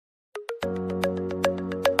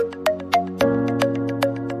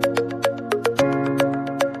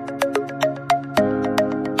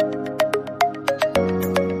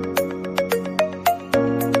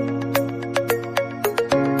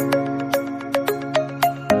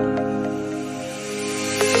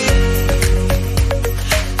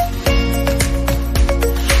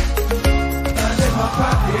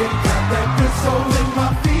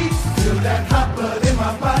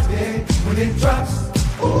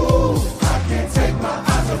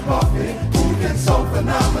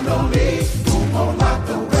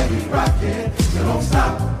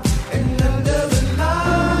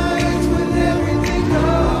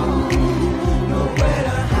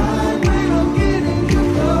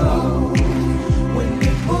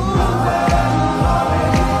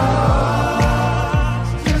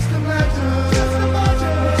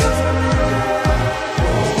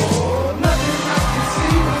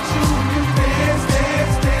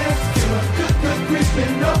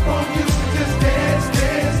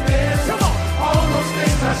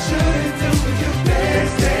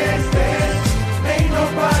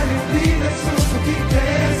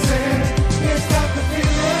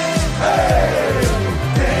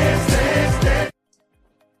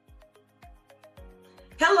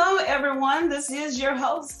This is your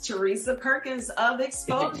host, Teresa Perkins of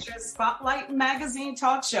Exposure Spotlight Magazine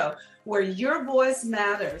Talk Show, where your voice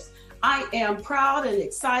matters. I am proud and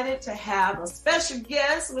excited to have a special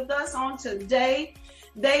guest with us on today.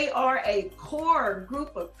 They are a core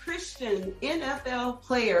group of Christian NFL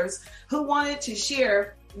players who wanted to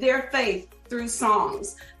share their faith through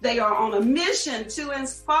songs. They are on a mission to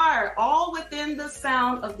inspire all within the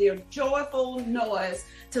sound of their joyful noise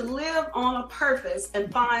to live on a purpose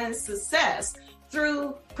and find success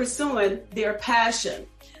through pursuing their passion.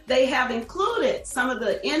 They have included some of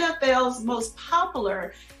the NFL's most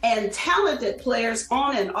popular and talented players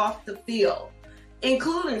on and off the field,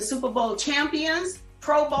 including Super Bowl champions,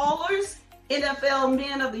 Pro Bowlers, NFL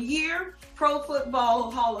Men of the Year, Pro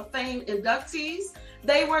Football Hall of Fame inductees.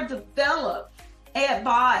 They were developed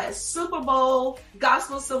by Super Bowl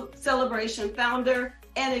Gospel Celebration founder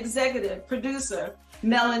and executive producer,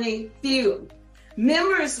 Melanie Few.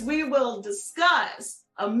 Members, we will discuss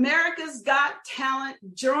America's Got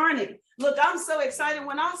Talent journey. Look, I'm so excited.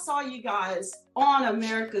 When I saw you guys on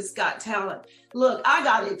America's Got Talent, look, I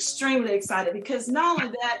got extremely excited because not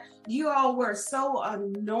only that, you all were so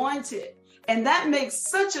anointed. And that makes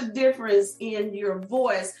such a difference in your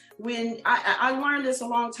voice. When I learned this a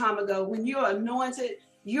long time ago, when you're anointed,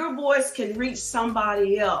 your voice can reach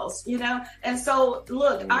somebody else, you know? And so,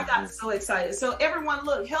 look, I got so excited. So everyone,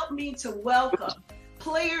 look, help me to welcome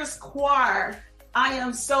Players Choir. I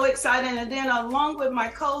am so excited. And then along with my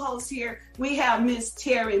co-host here, we have Miss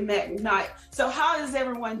Terry McKnight. So how is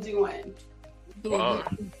everyone doing? Good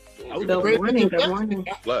morning.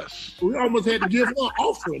 Bless. We almost had to give her an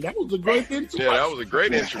offering. That was a great introduction. Yeah, that was a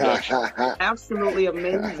great introduction. Absolutely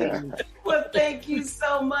amazing. Well, thank you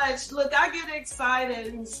so much. Look, I get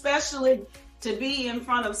excited, especially to be in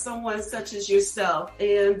front of someone such as yourself.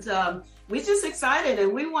 And we're just excited,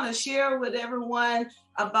 and we want to share with everyone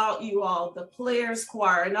about you all, the Players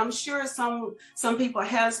Choir. And I'm sure some people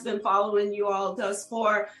has been following you all thus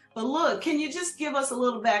far. But look, can you just give us a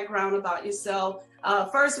little background about yourself?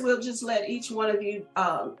 First, we'll just let each one of you,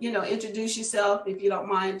 introduce yourself, if you don't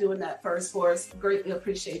mind doing that first for us. Greatly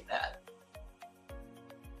appreciate that.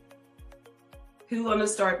 Who want to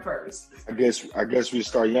start first? I guess we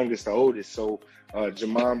start youngest to oldest. So,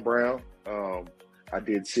 Jamon Brown. I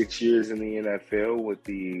did 6 years in the NFL with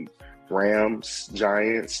the Rams,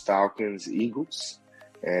 Giants, Falcons, Eagles,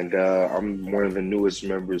 and I'm one of the newest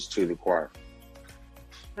members to the choir.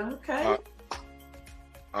 Okay.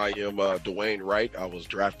 I am Dwayne Wright. I was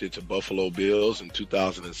drafted to Buffalo Bills in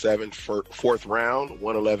 2007, fourth round,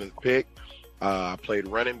 111th pick. I played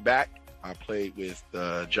running back. I played with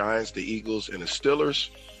the Giants, the Eagles, and the Steelers.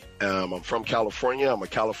 I'm from California. I'm a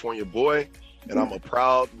California boy, and I'm a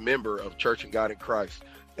proud member of Church of God in Christ.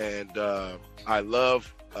 And I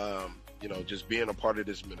love, just being a part of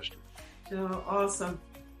this ministry. Oh, awesome.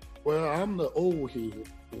 Well, I'm the old head.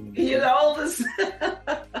 You're the oldest.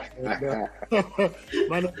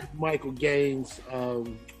 My name is Michael Gaines.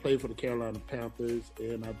 Played for the Carolina Panthers,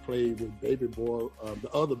 and I played with baby boy, the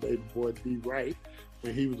other baby boy, D. Wright,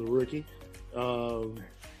 when he was a rookie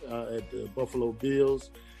at the Buffalo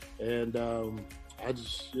Bills. And I'm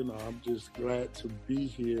just glad to be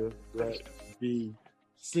here, glad to be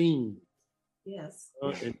seen. Yes.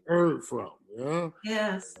 And heard from. Yeah.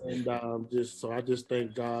 Yes. And I just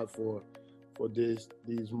thank God for these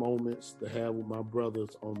moments to have with my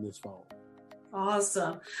brothers on this phone.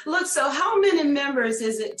 Awesome. Look, so how many members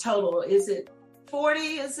is it total? Is it 40?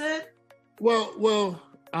 Is it? Well,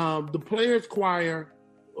 the Players Choir,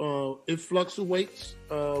 it fluctuates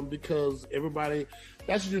because everybody.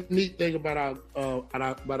 That's the unique thing about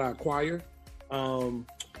our choir. When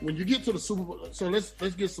you get to the Super Bowl, so let's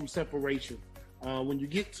get some separation.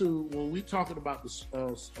 When we talking about the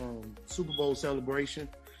Super Bowl celebration,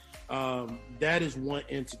 that is one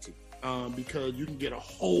entity because you can get a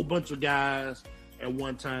whole bunch of guys at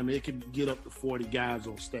one time. It can get up to 40 guys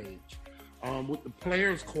on stage. With the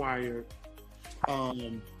Players Choir,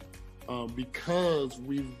 because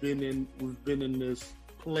we've been in this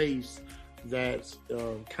place that's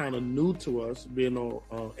kind of new to us, being on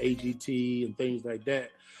AGT and things like that.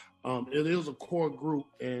 It is a core group,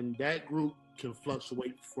 and that group can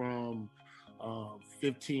fluctuate from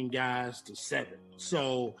 15 guys to 7.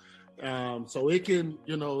 So it can,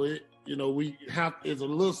 we have, it's a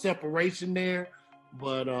little separation there,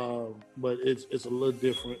 but it's a little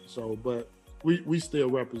different. So, but we still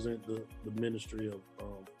represent the ministry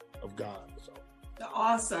of God. So.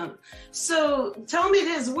 Awesome. So tell me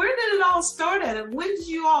this, where did it all start at? When did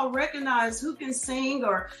you all recognize who can sing,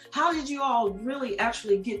 or how did you all really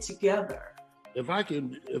actually get together? If I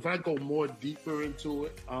go more deeper into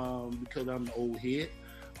it, because I'm the old head,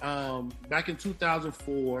 back in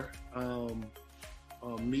 2004,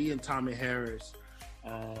 me and Tommy Harris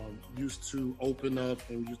used to open up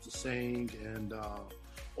and we used to sing and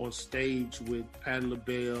on stage with Patti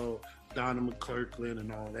LaBelle, Donna McClurkin,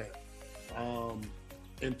 and all that.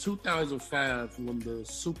 In 2005, when the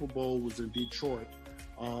Super Bowl was in Detroit,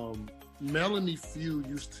 Melanie Few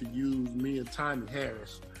used to use me and Tommy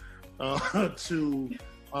Harris to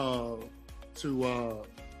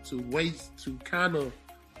kind of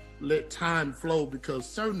let time flow, because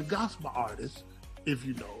certain gospel artists, if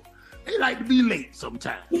you know, they like to be late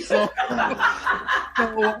sometimes. So,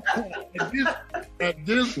 at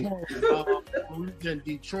this point, we were in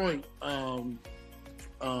Detroit,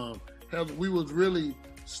 we was really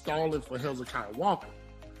stalling for Hezekiah Walker.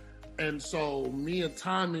 And so me and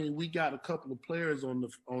Tommy, we got a couple of players on the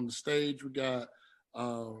stage. We got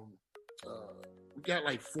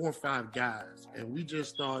like 4 or 5 guys, and we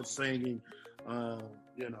just started singing, I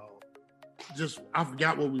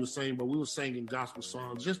forgot what we were saying, but we were singing gospel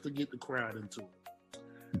songs just to get the crowd into it.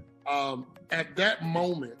 At that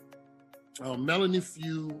moment, Melanie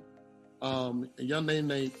Few, a young lady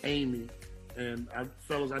named Amy, and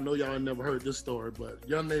fellas, I know y'all ain't never heard this story, but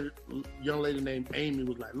young lady named Amy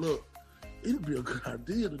was like, look, it'd be a good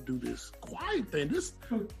idea to do this choir thing. This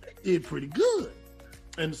did pretty good.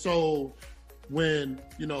 And so when,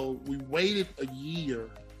 we waited a year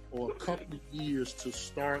or a couple of years to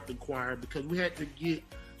start the choir, because we had to get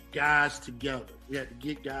guys together.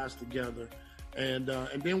 And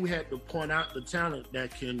then we had to point out the talent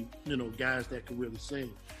that can, guys that can really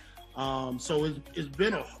sing. So it's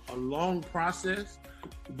been a long process,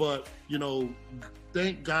 but,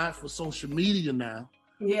 thank God for social media now.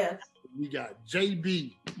 Yes. We got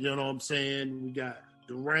JB, you know what I'm saying? We got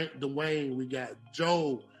Dwayne, we got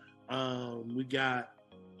Joe, we got,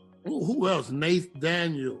 who else? Nathan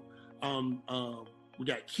Daniel, we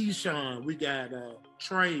got Keyshawn, we got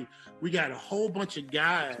Trey, we got a whole bunch of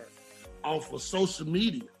guys off of social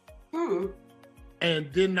media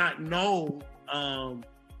and did not know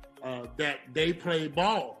that they play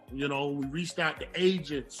ball. We reached out to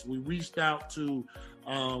agents, we reached out to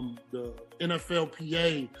the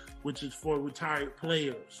NFLPA, which is for retired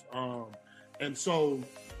players. And so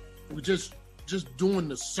we're just doing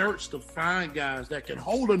the search to find guys that can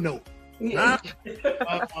hold a note. Huh?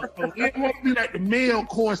 So it won't be like the male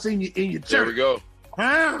course in your church. There we go.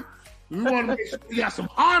 Huh? We want to make sure we got some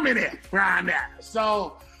harmony right now.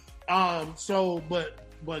 So,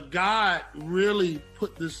 but God really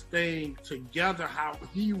put this thing together how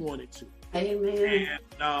He wanted to. Amen.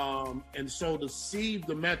 And so to see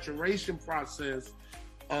the maturation process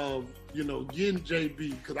of, getting JB,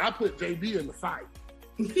 because I put JB in the fight.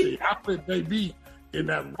 See, I put JB in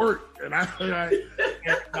that work, and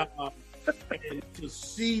and to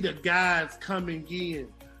see the guys coming in,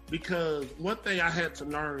 because one thing I had to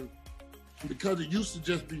learn, because it used to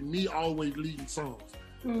just be me always leading songs.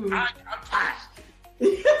 I'm tired.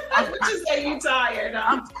 I would just say you tired.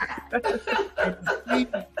 I'm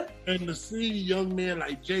tired. And to see young men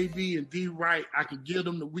like JB and D Wright, we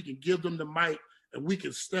can give them the mic, and we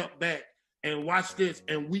can step back and watch this,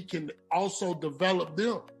 and we can also develop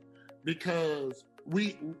them, because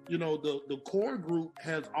the core group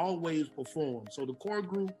has always performed. So the core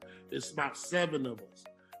group is about 7 of us,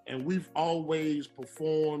 and we've always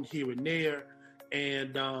performed here and there.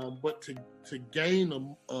 And but to gain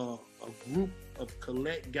a group of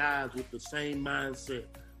collect guys with the same mindset,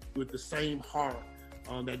 with the same heart,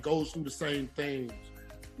 that goes through the same things.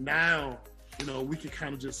 Now, we can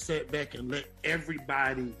kind of just sit back and let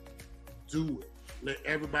everybody do it. Let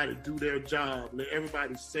everybody do their job. Let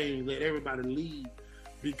everybody sing. Let everybody lead.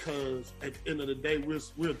 Because at the end of the day,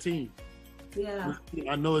 we're a team. Yeah.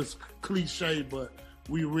 I know it's cliche, but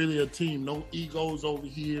we're really a team. No egos over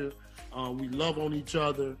here. We love on each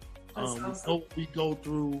other. Awesome. We know what we go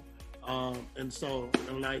through. And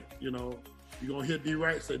you're going to hear D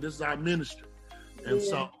Wright say, this is our ministry. And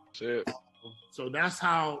so that's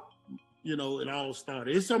how, it all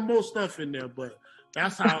started. There's some more stuff in there, but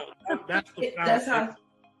that's how, that's the foundation.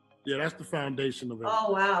 Yeah, that's the foundation of it.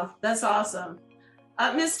 Oh, wow. That's awesome.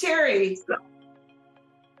 Miss Terry.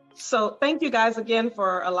 So thank you guys again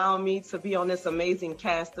for allowing me to be on this amazing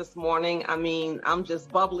cast this morning. I mean, I'm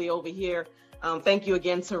just bubbly over here. Thank you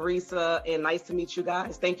again, Teresa, and nice to meet you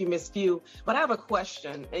guys. Thank you, Miss Few. But I have a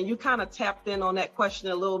question, and you kind of tapped in on that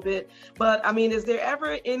question a little bit. But I mean, is there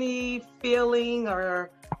ever any feeling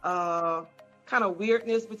or kind of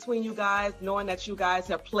weirdness between you guys, knowing that you guys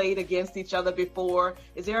have played against each other before?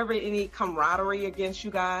 Is there ever any camaraderie against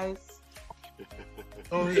you guys?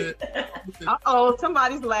 Go ahead. Uh-oh,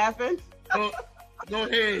 somebody's laughing. Go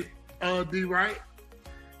ahead, D Wright.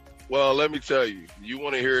 Well, let me tell you. You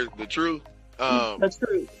want to hear the truth? That's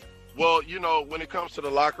true. Well, when it comes to the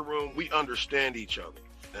locker room, we understand each other.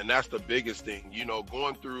 And that's the biggest thing.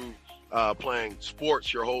 Going through playing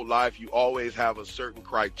sports your whole life, you always have a certain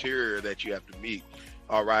criteria that you have to meet.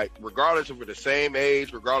 All right. Regardless if we're the same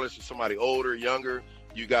age, regardless if somebody older, younger,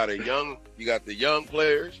 you got the young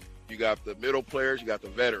players, you got the middle players, you got the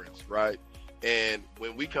veterans, right? And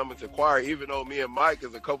when we come into choir, even though me and Mike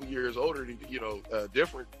is a couple years older,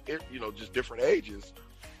 different, just different ages,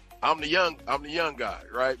 I'm the young guy,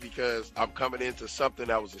 right? Because I'm coming into something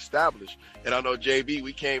that was established. And I know JB,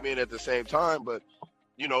 we came in at the same time, but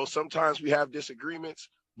sometimes we have disagreements,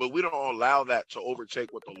 but we don't allow that to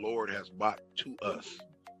overtake what the Lord has brought to us.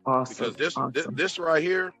 Awesome. Because this right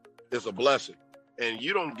here is a blessing. And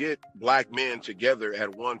you don't get black men together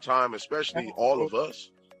at one time, especially all of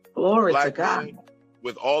us. Glory black to God. Men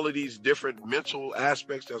with all of these different mental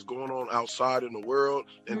aspects that's going on outside in the world.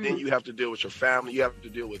 And then you have to deal with your family. You have to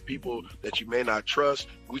deal with people that you may not trust.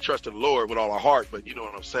 We trust in the Lord with all our heart, but you know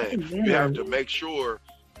what I'm saying? Amen. You have to make sure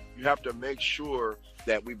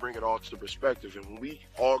that we bring it all to the perspective. And when we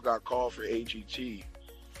all got called for AGT,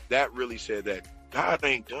 that really said that God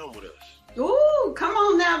ain't done with us. Ooh, come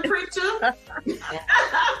on now, preacher.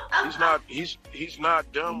 He's not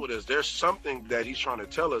done with us. There's something that he's trying to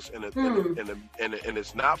tell us, and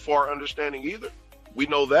it's not for our understanding either. We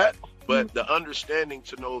know that, but the understanding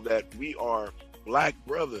to know that we are black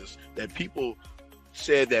brothers, that people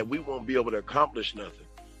said that we won't be able to accomplish nothing.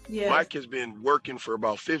 Yes. Mike has been working for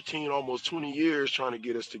about 15, almost 20 years trying to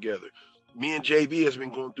get us together. Me and JB has been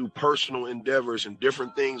going through personal endeavors and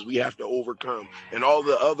different things we have to overcome. And all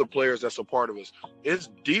the other players that's a part of us. It's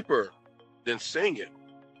deeper than singing.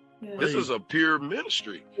 Yeah. This is a pure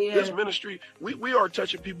ministry. Yeah. This ministry, we are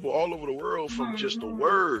touching people all over the world from just the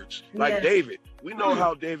words. Like David. We know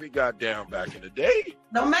how David got down back in the day.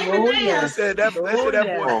 Don't make me dance. They said that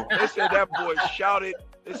boy shouted.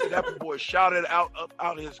 They said that boy shouted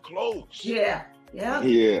out his clothes. Yeah.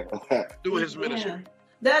 Through his ministry.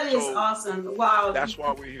 That is awesome. Wow. That's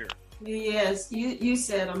why we're here. Yes, you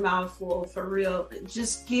said a mouthful for real.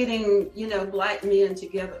 Just getting, black men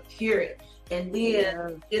together, period. And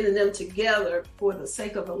then getting them together for the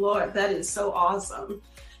sake of the Lord. That is so awesome.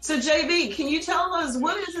 So JB, can you tell us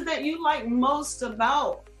what is it that you like most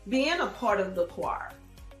about being a part of the choir,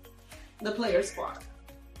 the Players Choir?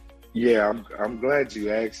 Yeah, I'm glad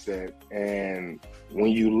you asked that. And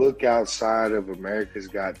when you look outside of America's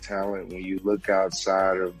Got Talent, when you look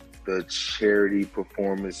outside of the charity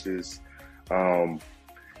performances,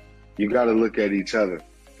 you got to look at each other,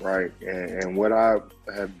 right? And what I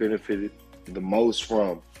have benefited the most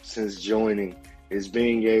from since joining is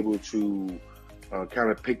being able to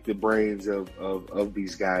kind of pick the brains of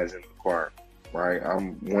these guys in the choir, right?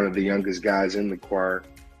 I'm one of the youngest guys in the choir.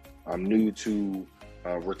 I'm new to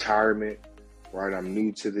retirement, right? I'm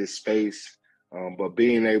new to this space, but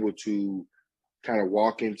being able to kind of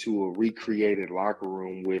walk into a recreated locker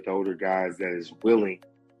room with older guys that is willing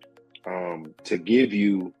to give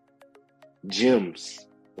you gems,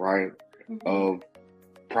 right, of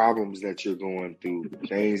problems that you're going through,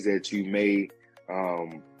 things that you may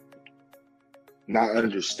not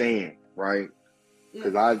understand, right?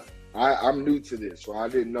 Because I'm new to this, so I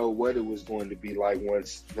didn't know what it was going to be like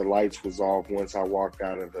once the lights was off, once I walked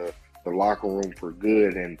out of the locker room for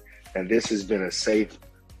good. And this has been a safe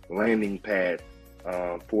landing pad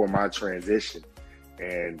for my transition.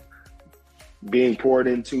 And being poured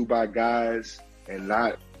into by guys and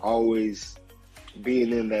not always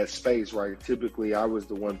being in that space, right? Typically, I was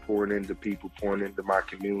the one pouring into people, pouring into my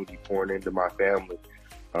community, pouring into my family.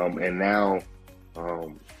 And now,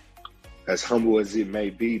 as humble as it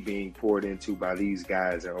may be, being poured into by these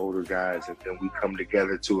guys and older guys, and then we come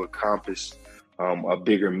together to accomplish a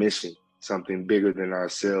bigger mission, something bigger than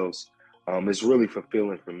ourselves. It's really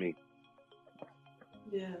fulfilling for me.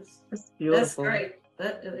 Yes, that's beautiful. That's great.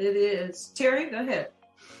 It is. Terry, go ahead.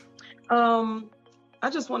 I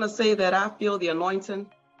just want to say that I feel the anointing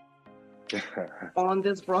on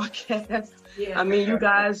this broadcast. Yeah. I mean, you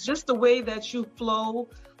guys, just the way that you flow,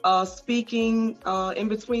 speaking in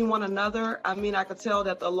between one another. I mean, I could tell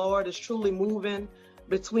that the Lord is truly moving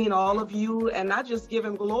between all of you, and I just give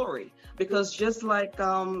him glory, because just like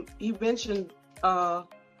you mentioned,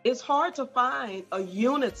 it's hard to find a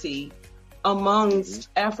unity amongst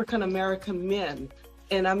African American men.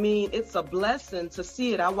 And I mean, it's a blessing to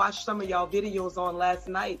see it. I watched some of y'all videos on last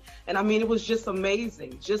night, and I mean, it was just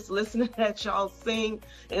amazing. Just listening at y'all sing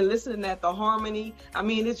and listening at the harmony. I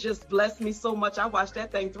mean, it just blessed me so much. I watched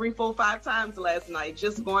that thing 3, 4, 5 times last night,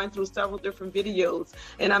 just going through several different videos.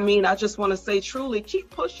 And I mean, I just want to say, truly, keep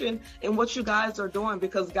pushing in what you guys are doing,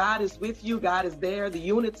 because God is with you. God is there. The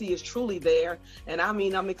unity is truly there. And I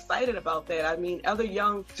mean, I'm excited about that. I mean, other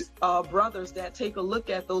young brothers that take a look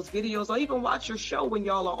at those videos or even watch your show when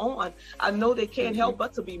y'all are on, I know they can't help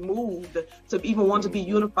but to be moved, to even want to be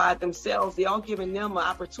unified themselves. They all giving them an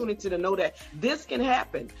opportunity to know that this can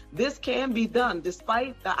happen. This can be done.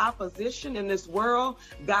 Despite the opposition in this world,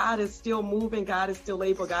 God is still moving. God is still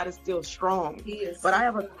able. God is still strong. But I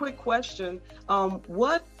have a quick question.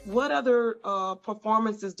 What other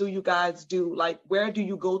performances do you guys do? Like, where do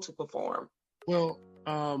you go to perform? Well,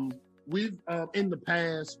 we've in the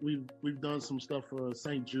past we've done some stuff for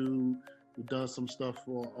St. Jude. We've done some stuff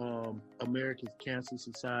for American Cancer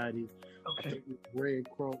Society. Okay. I think Red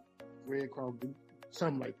Cross,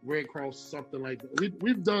 something like Red Cross, something like that.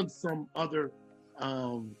 We've done some other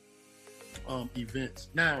events.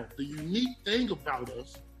 Now, the unique thing about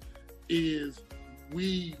us is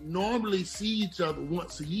we normally see each other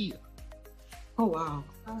once a year. Oh, wow.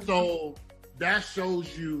 So that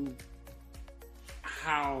shows you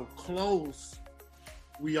how close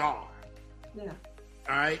we are. Yeah.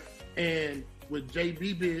 All right. And with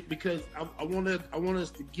JB, because I want us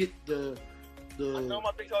to get the I know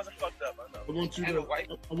my big toes are fucked up. I know. I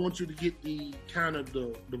want you to get the kind of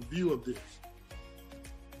the view of this.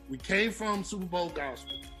 We came from Super Bowl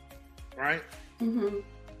Gospel, right? Mm-hmm.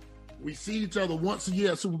 We see each other once a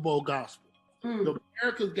year at Super Bowl Gospel. Mm. The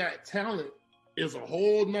America's Got Talent is a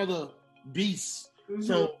whole nother beast. Mm-hmm.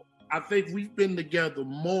 So I think we've been together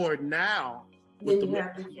more now with the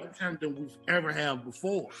America's Got Talent than we've ever had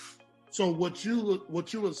before. So what you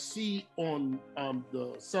will see on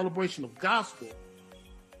the Celebration of Gospel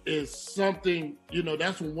is something,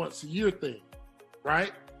 that's a once a year thing,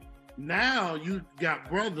 right? Now you got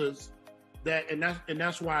brothers and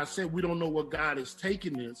that's why I said we don't know what God is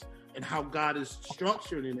taking this and how God is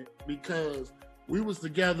structuring it, because we was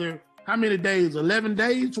together how many days? 11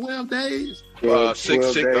 days, 12 days?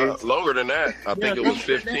 6 days. Longer than that. I think it was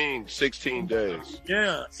 15, 16 days.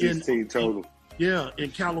 Yeah. 16 total. Yeah, in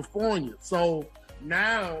California. So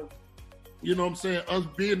now, you know what I'm saying, us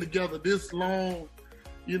being together this long,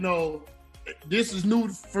 this is new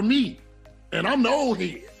for me. And I'm the old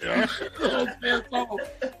head.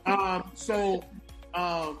 So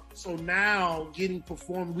now getting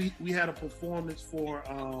performed, we had a performance for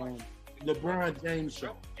LeBron James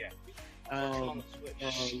show.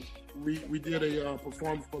 We did a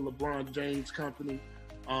performance for LeBron James Company.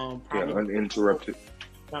 Uninterrupted.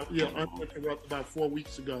 Uninterrupted about 4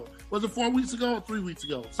 weeks ago. Was it 4 weeks ago or 3 weeks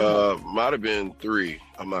ago? Might have been 3.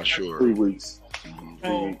 I'm not sure. 3 weeks.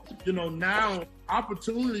 So, now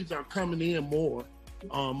opportunities are coming in more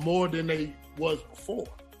than they was before.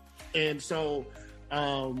 And so,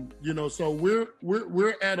 so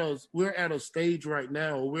we're at a stage right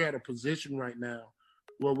now, or we're at a position right now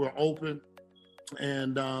where we're open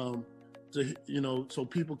and, so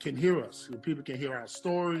people can hear us, people can hear our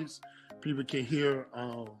stories, people can hear,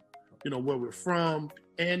 where we're from,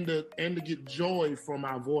 and to get joy from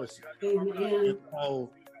our voices. And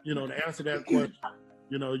so, to answer that question,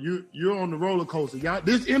 you're on the roller coaster. Y'all,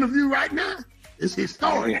 this interview right now is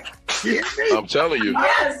historic. I'm telling you.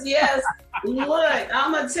 Yes. Look,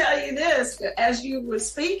 I'm gonna tell you this. As you were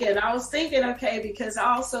speaking, I was thinking, okay, because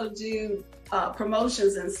I also do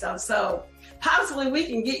promotions and stuff. So possibly we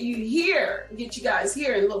can get you guys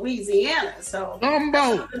here in Louisiana. So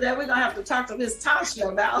that we're gonna have to talk to Miss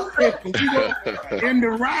Tasha about. In the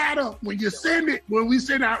rider, when we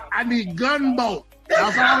send out, I need gunboat.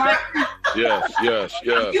 That's all I need. Yes.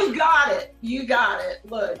 You got it.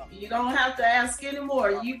 Look, you don't have to ask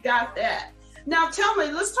anymore. You got that. Now tell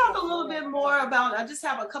me, let's talk a little bit more about, I just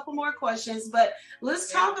have a couple more questions, but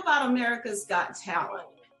let's talk about America's Got Talent.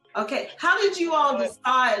 Okay, how did you all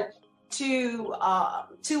decide to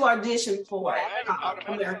audition for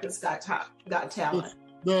America's Got Talent?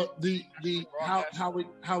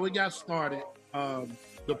 How it got started.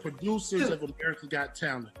 The producers of America's Got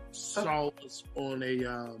Talent saw us on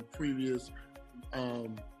a previous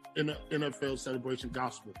NFL Celebration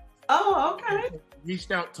Gospel. Oh, okay.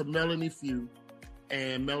 Reached out to Melanie Few,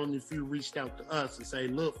 and Melanie Few reached out to us and say,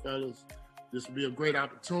 "Look, fellas, this would be a great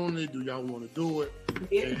opportunity. Do y'all want to do it?"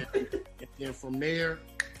 Yeah. And then from there,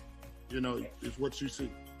 is what you see.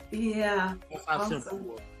 Yeah. That's how simple it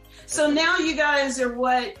was. So now you guys are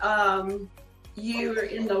what? You're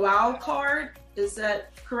in the wild card. Is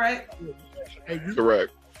that correct? Hey,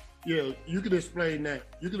 Correct. Yeah, you can explain that.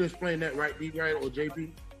 You can explain that, right, B-Right or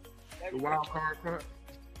JP? The wild card part?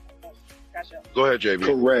 Go ahead,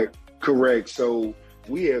 JB. Correct. So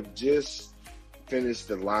we have just finished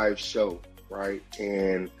the live show, right?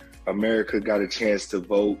 And America got a chance to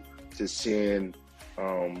vote to send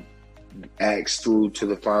acts through to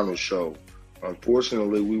the final show.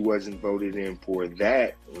 Unfortunately, we wasn't voted in for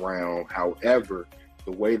that round. However,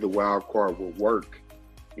 the way the wild card will work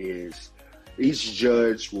is each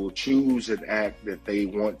judge will choose an act that they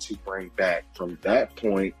want to bring back. From that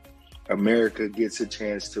point, America gets a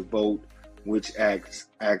chance to vote which acts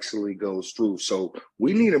actually goes through. So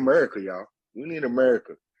we need America, y'all. We need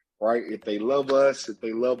America, right? If they love us, if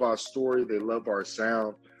they love our story, they love our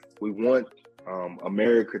sound, we want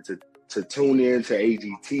America to tune in to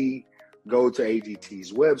AGT, go to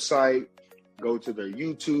AGT's website, go to their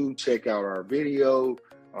YouTube, check out our video,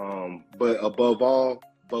 but above all,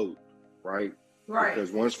 vote, right? Right.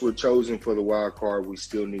 Because once we're chosen for the wild card, we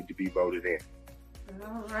still need to be voted in.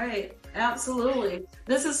 All right. Absolutely.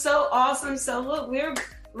 This is so awesome. So look, we're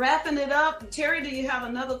wrapping it up. Terry, do you have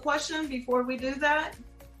another question before we do that?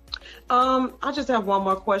 I just have one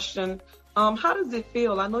more question. How does it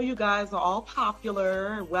feel? I know you guys are all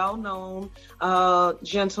popular, well-known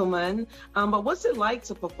gentlemen, but what's it like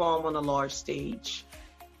to perform on a large stage?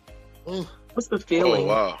 What's the feeling?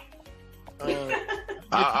 Oh, wow.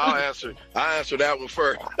 I'll answer that one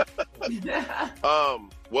first.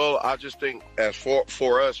 Well, I just think as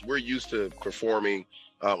for us, we're used to performing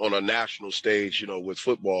on a national stage, with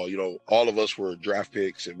football. All of us were draft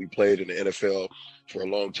picks and we played in the NFL for a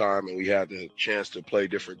long time and we had the chance to play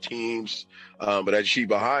different teams. But as you see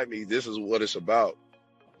behind me, this is what it's about.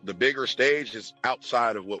 The bigger stage is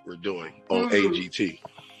outside of what we're doing on AGT.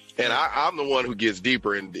 And I'm the one who gets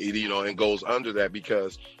deeper and goes under that,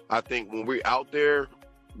 because I think when we're out there,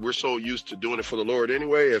 we're so used to doing it for the Lord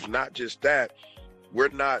anyway. If not just that, we're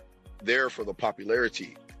not there for the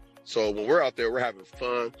popularity. So when we're out there, we're having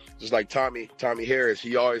fun. Just like Tommy Harris,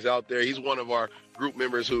 he always out there. He's one of our group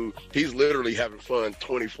members who he's literally having fun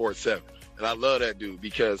 24/7. And I love that dude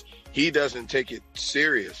because he doesn't take it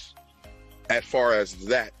serious as far as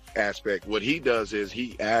that aspect. What he does is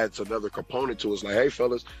he adds another component to us. Like, hey,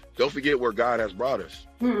 fellas, don't forget where God has brought us.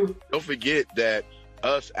 Don't forget that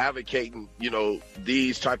us advocating,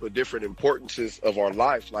 these type of different importances of our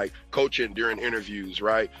life, like coaching during interviews,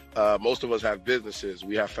 right? Most of us have businesses,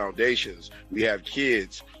 we have foundations, we have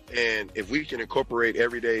kids. And if we can incorporate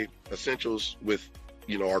everyday essentials with,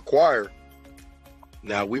 our choir,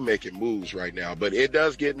 now we making moves right now. But it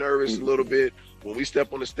does get nervous a little bit when we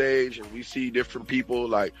step on the stage and we see different people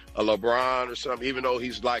like a LeBron or something, even though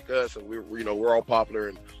he's like us and we're all popular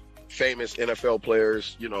and famous NFL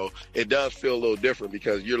players, it does feel a little different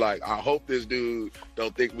because you're like, I hope this dude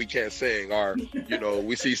don't think we can't sing, or,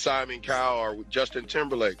 we see Simon Cowell or Justin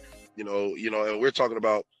Timberlake, and we're talking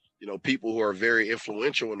about, people who are very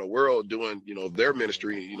influential in the world doing, their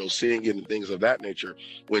ministry, singing and things of that nature.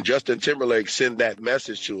 When Justin Timberlake sent that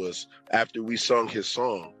message to us after we sung his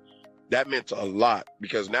song, that meant a lot,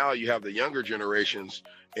 because now you have the younger generations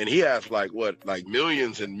and he has like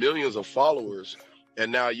millions and millions of followers. And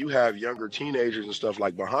now you have younger teenagers and stuff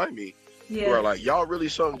like behind me who are like, y'all really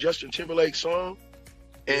sung Justin Timberlake's song?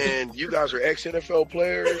 And you guys are ex-NFL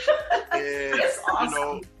players. And,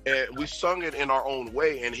 awesome. And we sung it in our own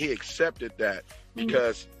way. And he accepted that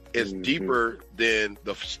because it's deeper than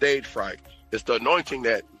the stage fright. It's the anointing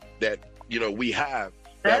that we have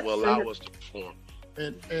that will allow us to perform.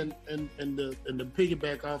 And the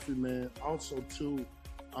piggyback off you, man, also too,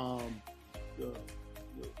 I'm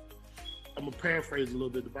going to paraphrase a little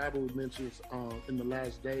bit. The Bible mentions in the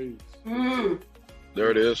last days.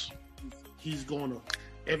 There it is.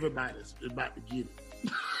 Everybody's about to get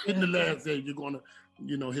it. In the last days, you're going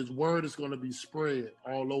to, his word is going to be spread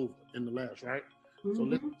all over in the last, right? So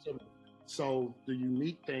listen to me. So the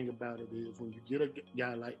unique thing about it is when you get a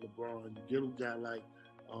guy like LeBron, you get a guy like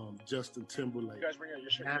Justin Timberlake. You guys bring out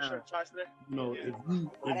your shirt today?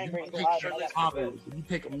 If you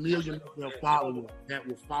take a million of their followers that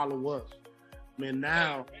will follow us, man,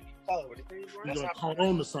 now you're gonna call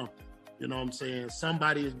on to something. You know what I'm saying?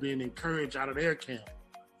 Somebody is being encouraged out of their camp.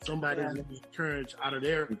 Somebody is being encouraged out of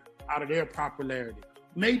their popularity.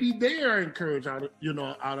 Maybe they are encouraged out of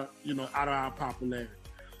our popularity.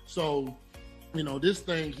 So, this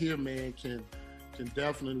thing here, man, can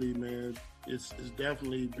definitely, man. It's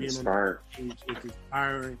definitely being inspired. On the stage. It's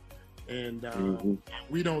inspiring, and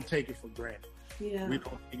we don't take it for granted. Yeah. We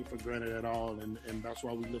don't take it for granted at all, and that's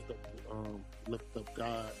why we lift up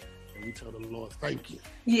God and we tell the Lord, thank you.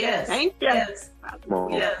 Yes, thank you.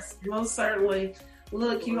 Yes, most certainly.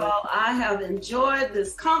 Look, you all, I have enjoyed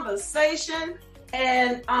this conversation,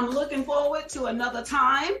 and I'm looking forward to another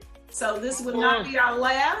time. So this would not be our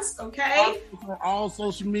last, okay? On all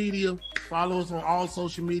social media. Follow us on all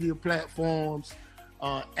social media platforms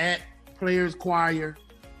at Players Choir.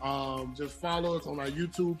 Just follow us on our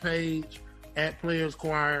YouTube page at Players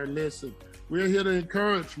Choir. Listen, we're here to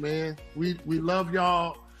encourage, man. We love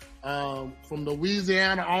y'all from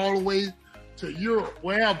Louisiana all the way to Europe,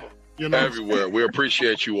 wherever. You know, everywhere. We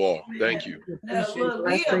appreciate you all. Thank you. We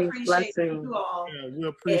appreciate you all. Yeah, we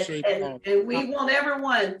appreciate you all. And we want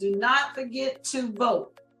everyone, do not forget to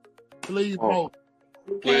vote. Please vote.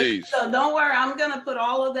 Okay? Please. So don't worry, I'm going to put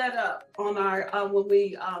all of that up on our, when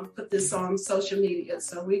we put this on social media.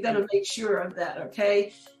 So we're going to make sure of that,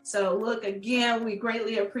 okay? So look, again, we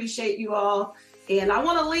greatly appreciate you all. And I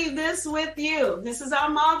want to leave this with you. This is our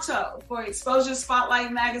motto for Exposure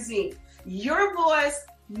Spotlight Magazine. Your voice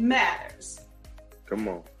matters. Come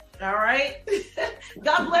on. All right.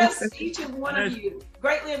 God bless each and one of you.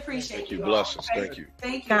 Greatly appreciate you. Bless us. Okay? Thank you.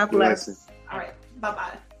 Thank you. God bless. All right.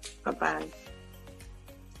 Bye-bye. Bye-bye.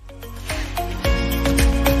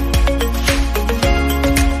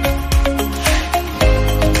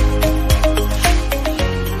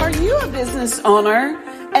 Are you a business owner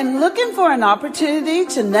and looking for an opportunity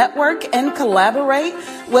to network and collaborate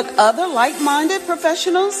with other like-minded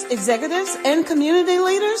professionals, executives, and community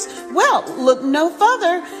leaders? Well, look no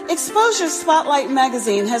further. Exposure Spotlight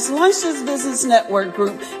Magazine has launched its business network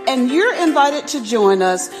group, and you're invited to join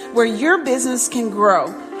us where your business can grow.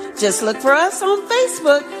 Just look for us on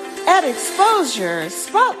Facebook at Exposure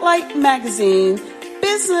Spotlight Magazine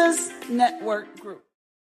Business Network Group.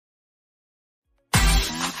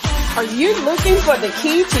 Are you looking for the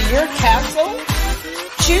key to your castle?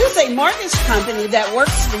 Choose a mortgage company that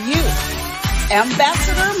works for you.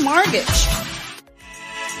 Ambassador Mortgage.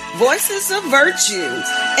 Voices of Virtue,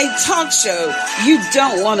 a talk show you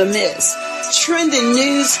don't want to miss. Trending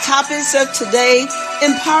news, topics of today,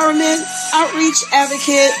 empowerment, outreach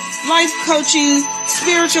advocate, life coaching,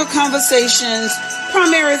 spiritual conversations,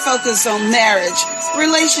 primary focus on marriage,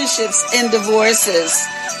 relationships, and divorces.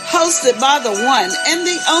 Hosted by the one and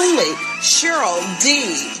the only Cheryl D.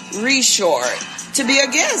 Reshore. To be a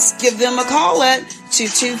guest, give them a call at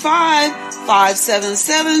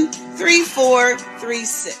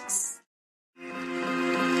 225-577-3436.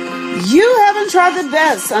 You haven't tried the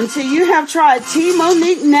best until you have tried T.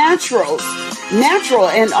 Monique Naturals. Natural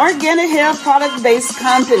and organic hair product-based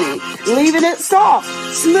company, leaving it soft,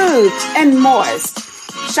 smooth, and moist.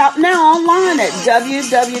 Shop now online at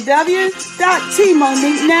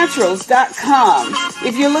www.tmoniquenaturals.com.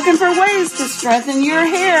 If you're looking for ways to strengthen your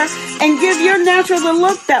hair and give your natural the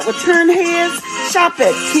look that will turn heads, shop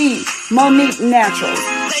at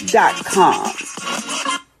tmoniquenaturals.com.